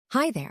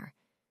Hi there.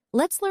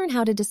 Let's learn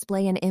how to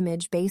display an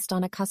image based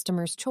on a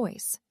customer's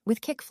choice with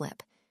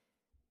Kickflip.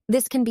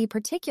 This can be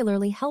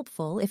particularly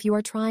helpful if you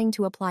are trying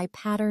to apply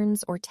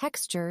patterns or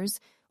textures,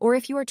 or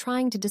if you are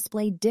trying to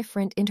display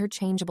different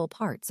interchangeable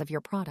parts of your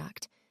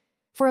product.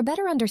 For a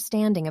better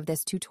understanding of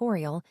this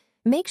tutorial,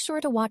 make sure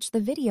to watch the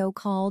video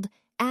called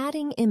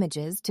Adding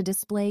Images to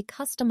Display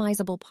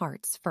Customizable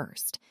Parts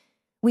first.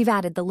 We've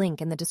added the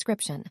link in the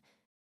description.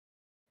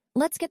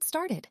 Let's get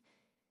started.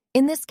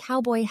 In this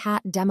cowboy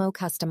hat demo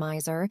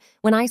customizer,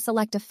 when I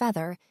select a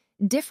feather,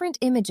 different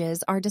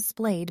images are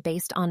displayed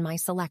based on my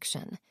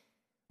selection.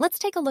 Let's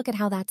take a look at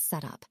how that's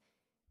set up.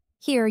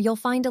 Here, you'll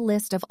find a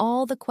list of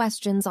all the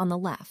questions on the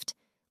left.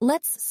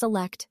 Let's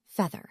select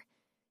feather.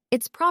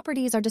 Its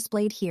properties are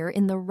displayed here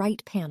in the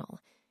right panel.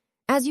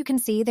 As you can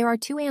see, there are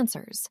two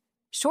answers,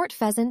 short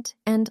pheasant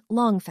and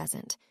long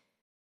pheasant.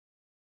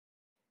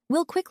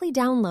 We'll quickly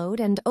download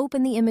and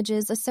open the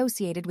images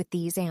associated with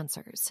these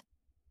answers.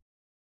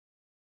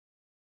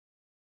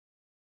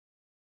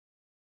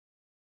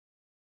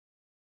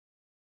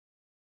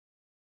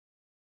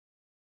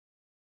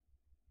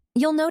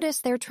 You'll notice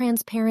they're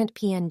transparent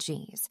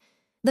PNGs.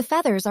 The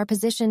feathers are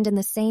positioned in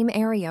the same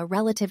area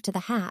relative to the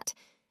hat,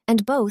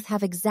 and both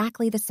have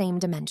exactly the same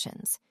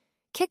dimensions.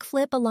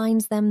 Kickflip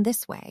aligns them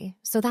this way,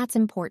 so that's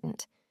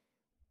important.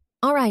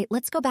 All right,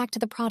 let's go back to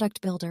the product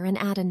builder and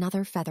add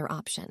another feather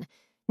option.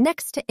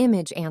 Next to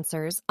image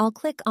answers, I'll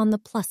click on the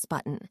plus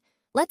button.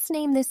 Let's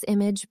name this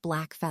image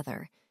Black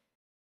Feather.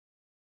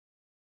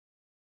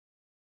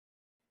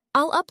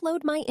 I'll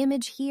upload my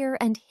image here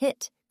and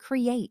hit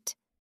Create.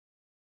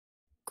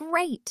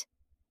 Great!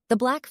 The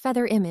black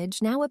feather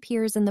image now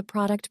appears in the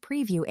product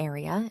preview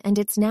area, and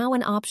it's now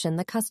an option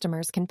the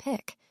customers can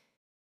pick.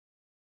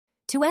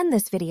 To end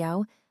this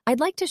video, I'd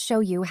like to show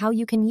you how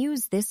you can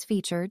use this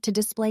feature to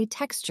display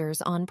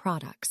textures on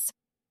products.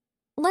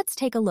 Let's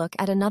take a look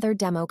at another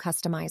demo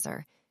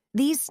customizer.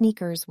 These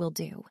sneakers will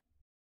do.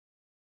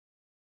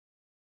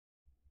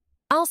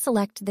 I'll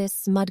select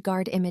this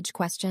mudguard image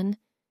question.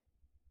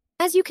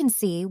 As you can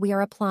see, we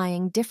are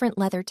applying different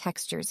leather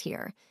textures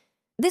here.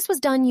 This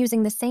was done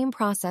using the same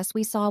process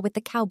we saw with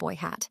the cowboy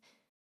hat.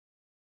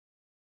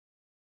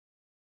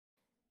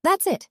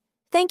 That's it.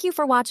 Thank you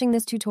for watching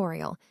this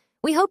tutorial.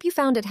 We hope you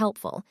found it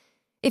helpful.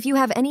 If you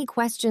have any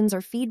questions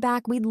or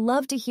feedback, we'd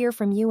love to hear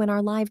from you in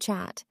our live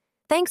chat.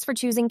 Thanks for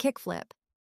choosing Kickflip.